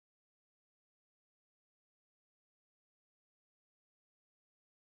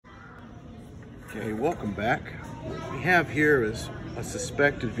Okay, welcome back. What we have here is a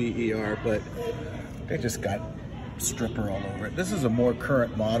suspected VER, but they just got stripper all over it. This is a more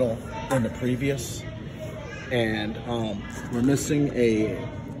current model than the previous, and we're missing a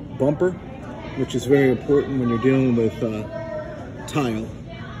bumper, which is very important when you're dealing with tile.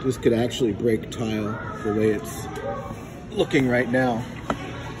 This could actually break tile the way it's looking right now.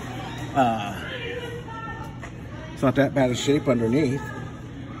 It's not that bad a shape underneath.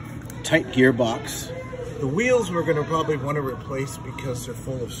 Tight gearbox. The wheels we're gonna probably want to replace because they're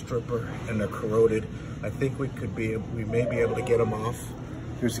full of stripper and they're corroded. I think we may be able to get them off.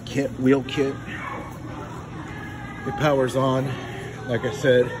 There's a kit, wheel kit. It powers on, like I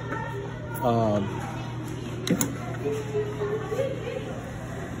said.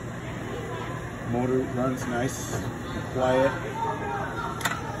 Motor runs nice, quiet.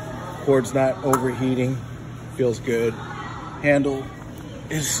 Cord's not overheating, feels good. Handle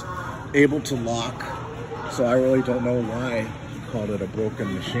is able to lock, so I really don't know why he called it a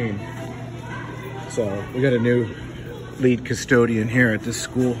broken machine. So we got a new lead custodian here at this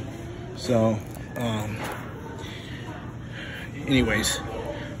school. So anyways,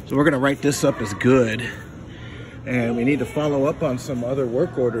 so we're gonna write this up as good, and we need to follow up on some other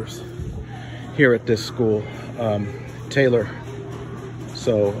work orders here at this school, Taylor.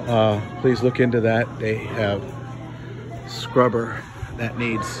 So please look into that. They have scrubber that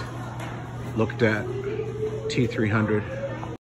needs looked at, T300.